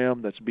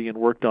program that's being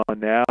worked on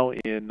now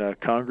in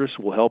Congress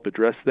will help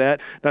address that.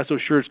 Not so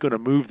sure it's going to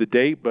move the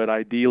date, but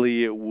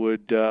ideally it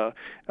would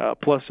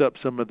plus up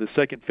some of the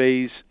second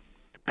phase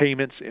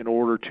payments in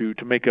order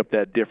to make up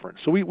that difference.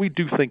 So we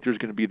do think there's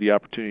going to be the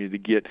opportunity to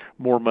get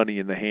more money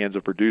in the hands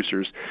of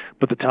producers,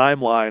 but the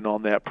timeline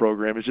on that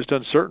program is just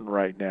uncertain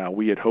right now.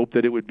 We had hoped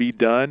that it would be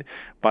done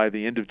by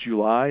the end of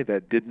July.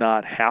 That did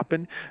not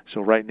happen.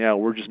 So right now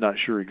we're just not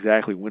sure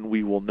exactly when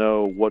we will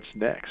know what's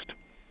next.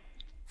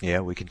 Yeah,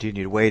 we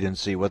continue to wait and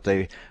see what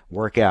they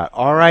work out.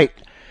 All right.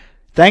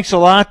 Thanks a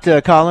lot,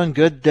 Colin.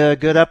 Good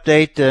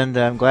update, and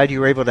I'm glad you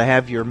were able to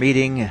have your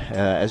meeting,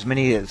 as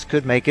many as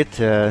could make it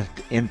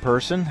in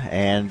person,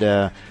 and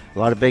a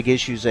lot of big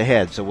issues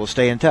ahead. So we'll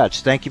stay in touch.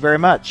 Thank you very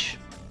much.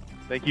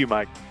 Thank you,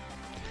 Mike.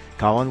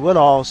 Colin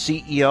Woodall,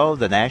 CEO of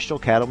the National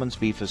Cattlemen's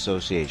Beef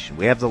Association.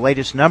 We have the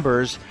latest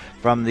numbers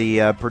from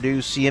the Purdue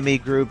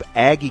CME Group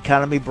Ag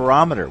Economy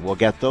Barometer. We'll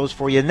get those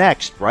for you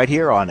next, right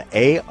here on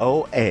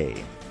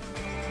AOA.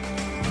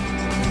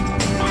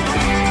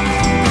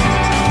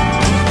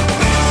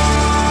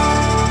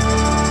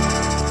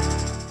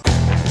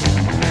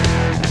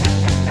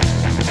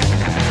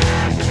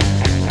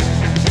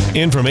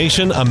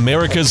 Information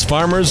America's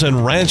farmers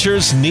and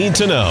ranchers need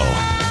to know.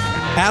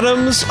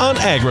 Adams on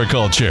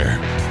Agriculture.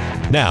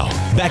 Now,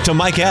 back to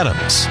Mike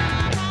Adams.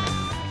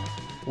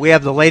 We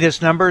have the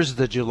latest numbers,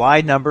 the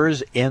July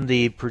numbers in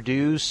the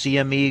Purdue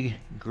CME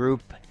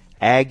Group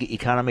Ag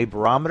Economy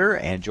Barometer.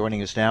 And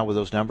joining us now with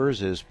those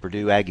numbers is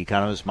Purdue Ag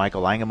economist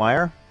Michael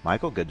Langemeier.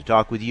 Michael, good to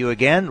talk with you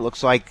again.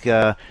 Looks like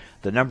the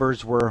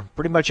numbers were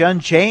pretty much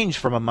unchanged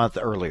from a month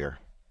earlier.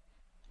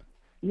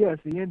 Yes,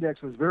 the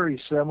index was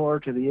very similar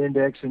to the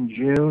index in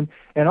June,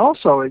 and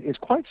also it's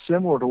quite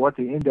similar to what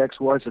the index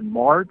was in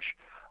March,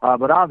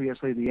 but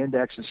obviously the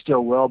index is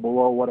still well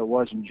below what it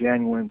was in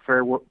January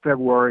and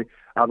February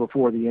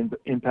before the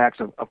impacts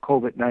of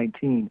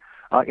COVID-19.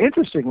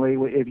 Interestingly,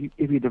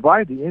 if you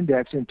divide the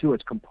index into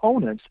its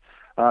components,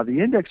 the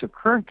index of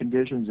current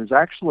conditions is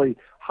actually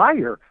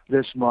higher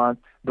this month,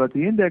 but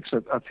the index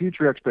of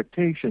future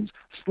expectations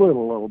slid a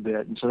little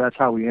bit, and so that's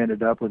how we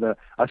ended up with a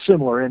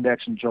similar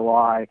index in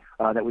July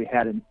that we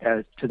had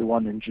to the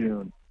one in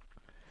June.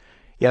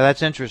 Yeah,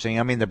 that's interesting.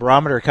 I mean, the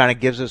barometer kind of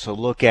gives us a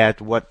look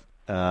at what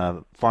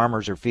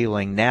farmers are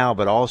feeling now,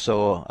 but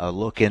also a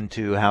look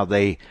into how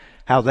they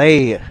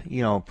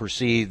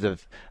perceive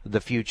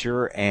the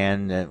future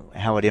and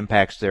how it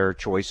impacts their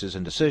choices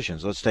and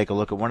decisions. Let's take a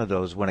look at one of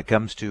those when it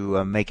comes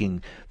to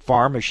making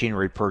farm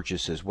machinery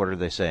purchases. What are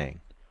they saying?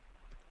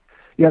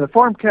 Yeah, the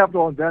Farm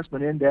Capital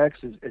Investment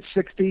Index is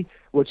 60,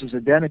 which is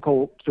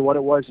identical to what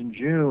it was in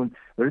June,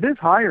 but it is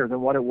higher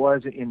than what it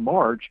was in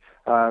March,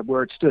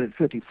 where it stood at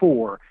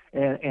 54.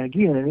 And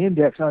again, an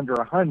index under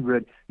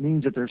 100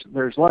 means that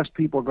there's less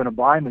people going to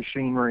buy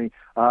machinery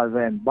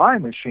than buy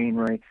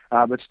machinery,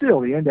 but still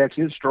the index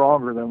is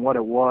stronger than what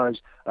it was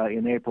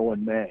in April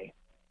and May.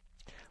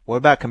 What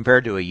about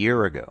compared to a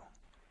year ago?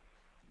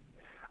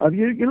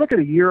 You look at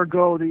a year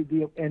ago,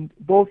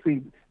 both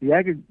the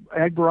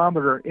Ag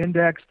Barometer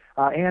Index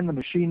and the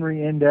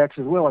Machinery Index,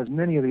 as well as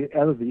many of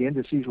the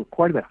indices, were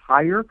quite a bit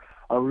higher.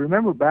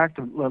 Remember back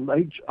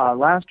to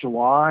last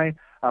July,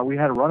 we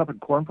had a run-up in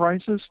corn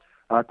prices.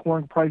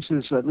 Corn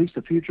prices, at least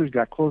the futures,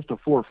 got close to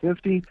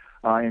 $4.50,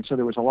 and so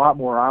there was a lot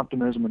more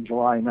optimism in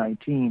July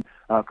 19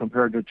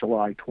 compared to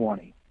July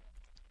 20.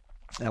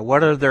 Now,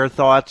 what are their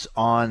thoughts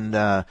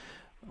on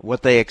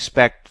what they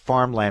expect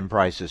farmland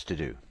prices to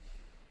do?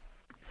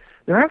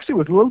 There actually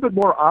was a little bit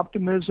more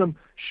optimism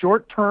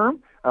short term,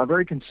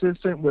 very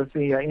consistent with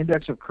the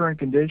index of current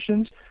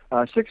conditions.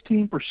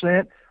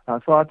 16%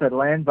 thought that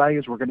land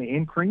values were going to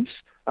increase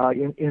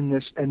in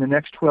the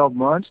next 12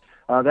 months.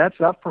 That's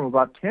up from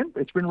about 10.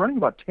 It's been running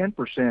about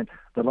 10%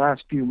 the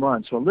last few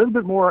months. So a little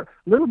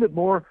bit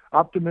more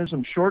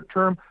optimism short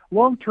term.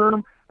 Long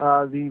term,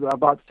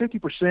 about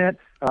 50%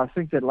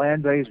 think that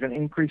land value is going to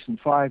increase in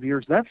 5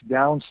 years. That's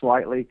down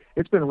slightly.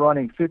 It's been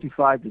running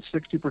 55 to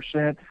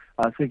 60%,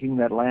 thinking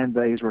that land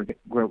values were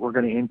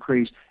going to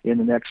increase in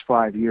the next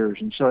 5 years.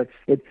 And so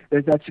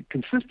that's a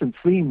consistent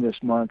theme this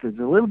month. Is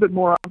a little bit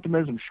more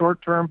optimism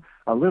short term,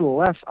 a little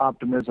less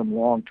optimism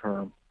long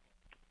term.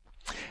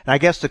 And I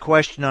guess the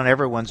question on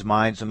everyone's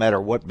minds, no matter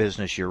what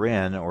business you're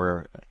in,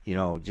 or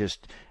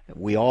just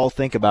we all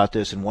think about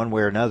this in one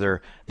way or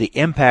another, the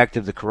impact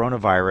of the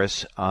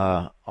coronavirus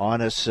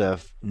on us,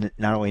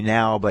 not only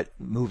now but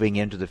moving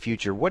into the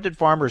future. What did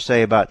farmers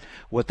say about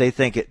what they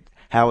think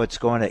how it's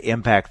going to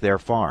impact their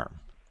farm?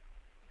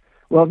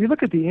 Well, if you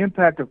look at the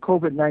impact of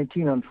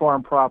COVID-19 on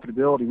farm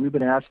profitability, we've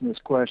been asking this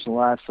question the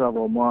last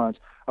several months.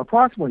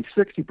 Approximately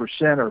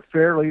 60%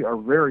 are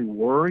very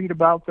worried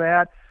about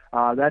that.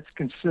 That's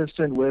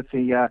consistent with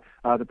the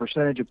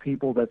percentage of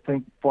people that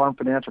think farm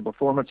financial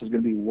performance is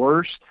going to be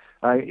worse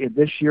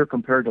this year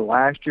compared to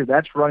last year.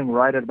 That's running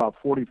right at about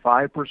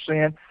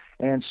 45%.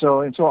 And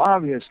so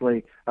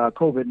obviously,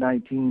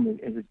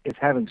 COVID-19 is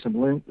having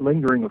some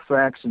lingering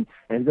effects and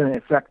is going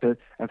to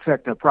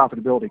affect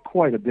profitability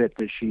quite a bit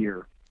this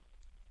year.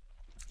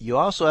 You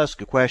also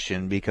ask a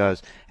question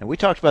because, and we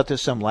talked about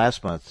this some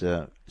last month,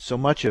 so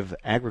much of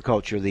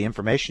agriculture, the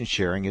information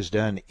sharing is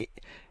done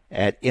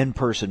at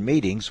in-person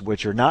meetings,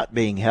 which are not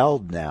being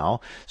held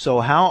now. So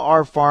how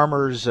are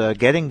farmers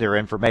getting their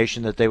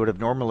information that they would have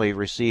normally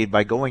received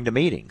by going to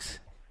meetings?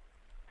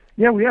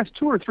 Yeah, we asked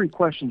 2 or 3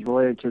 questions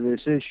related to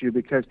this issue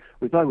because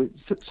we thought it was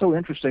so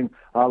interesting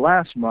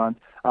last month.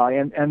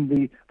 And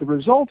the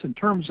result in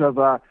terms of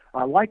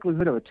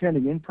likelihood of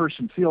attending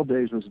in-person field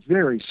days was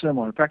very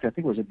similar. In fact, I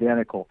think it was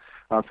identical.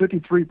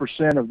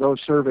 53% of those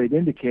surveyed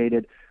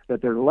indicated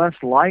that they're less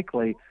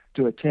likely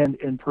to attend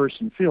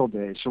in-person field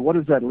days. So what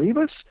does that leave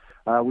us?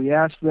 We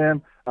asked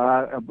them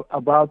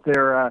about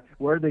their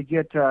where they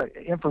get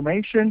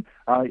information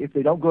if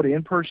they don't go to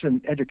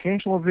in-person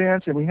educational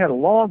events, and we had a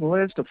long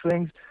list of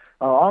things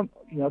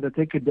that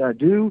they could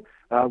do.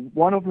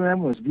 One of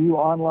them was view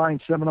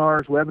online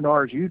seminars,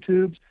 webinars,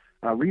 YouTubes,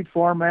 read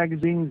farm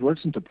magazines,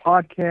 listen to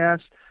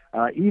podcasts,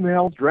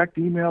 emails, direct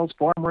emails,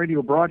 farm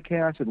radio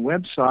broadcasts, and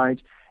websites.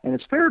 And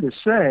it's fair to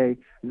say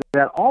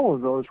that all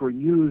of those were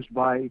used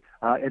by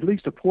at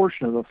least a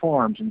portion of the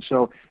farms. And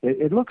so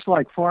it looks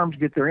like farms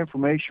get their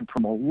information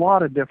from a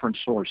lot of different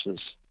sources.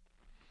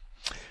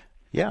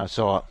 Yeah,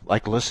 so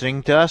like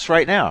listening to us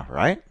right now,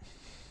 right?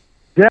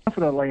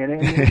 Definitely. And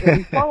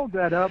we followed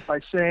that up by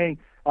saying,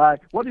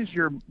 what is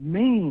your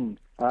main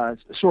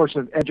source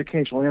of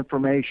educational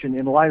information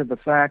in light of the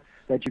fact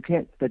that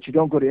you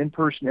don't go to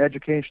in-person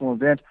educational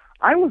events?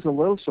 I was a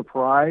little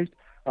surprised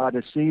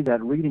to see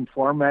that reading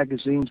farm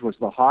magazines was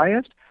the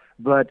highest,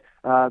 but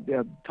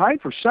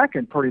tied for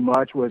second pretty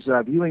much was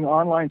viewing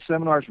online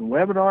seminars and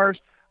webinars,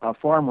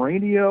 farm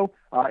radio,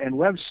 and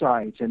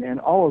websites, and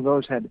all of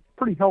those had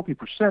pretty healthy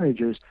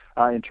percentages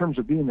in terms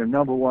of being their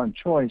number one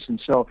choice.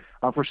 And so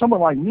for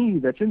someone like me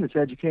that's in this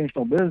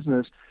educational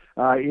business,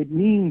 it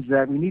means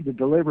that we need to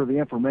deliver the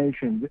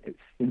information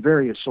in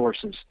various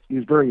sources,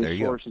 use various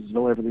sources to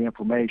deliver the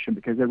information,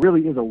 because there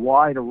really is a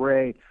wide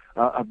array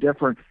of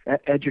different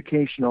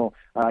educational,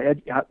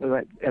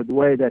 the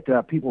way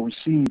that people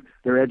receive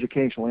their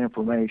educational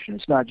information.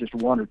 It's not just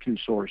 1 or 2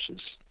 sources.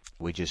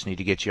 We just need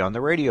to get you on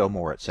the radio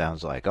more, it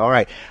sounds like. All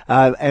right.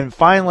 And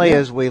finally,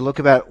 as we look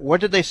about, what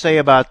did they say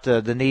about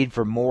the need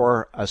for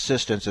more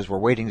assistance as we're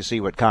waiting to see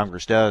what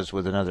Congress does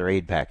with another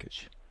aid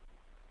package?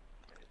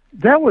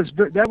 That was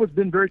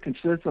been very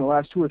consistent in the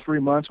last 2 or 3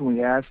 months when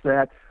we asked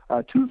that.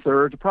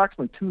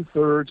 Approximately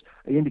two-thirds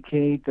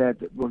indicate that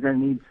we're going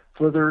to need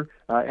further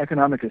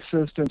economic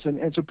assistance. And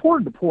it's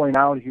important to point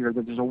out here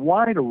that there's a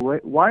wide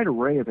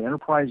array of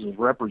enterprises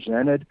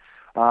represented,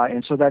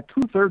 and so that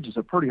two-thirds is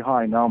a pretty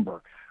high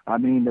number. I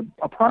mean,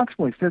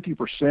 approximately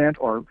 50%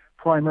 are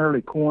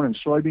primarily corn and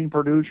soybean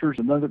producers,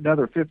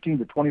 another 15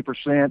 to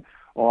 20%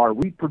 are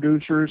wheat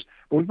producers,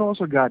 but we've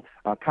also got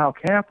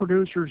cow-calf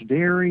producers,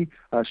 dairy,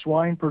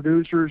 swine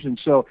producers, and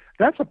so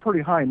that's a pretty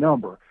high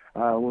number.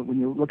 When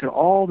you look at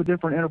all the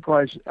different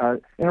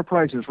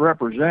enterprises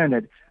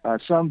represented,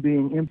 some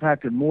being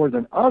impacted more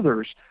than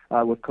others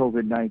with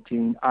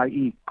COVID-19,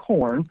 i.e.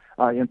 corn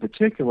in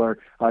particular,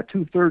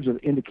 two-thirds have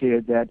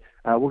indicated that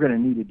we're going to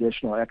need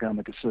additional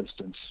economic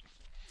assistance.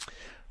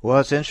 Well,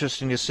 it's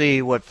interesting to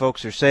see what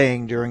folks are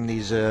saying during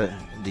these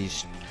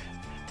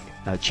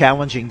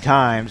challenging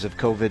times of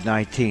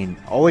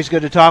COVID-19. Always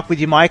good to talk with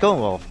you, Michael.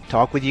 We'll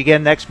talk with you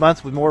again next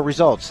month with more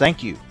results.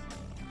 Thank you.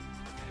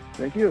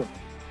 Thank you.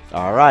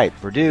 All right.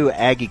 Purdue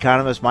Ag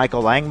economist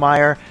Michael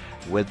Langemeier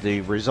with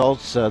the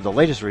results, the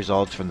latest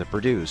results from the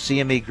Purdue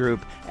CME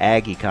Group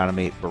Ag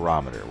Economy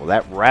Barometer. Well,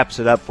 that wraps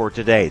it up for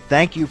today.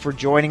 Thank you for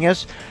joining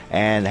us,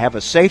 and have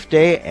a safe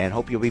day, and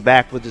hope you'll be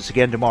back with us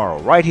again tomorrow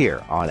right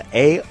here on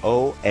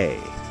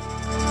AOA.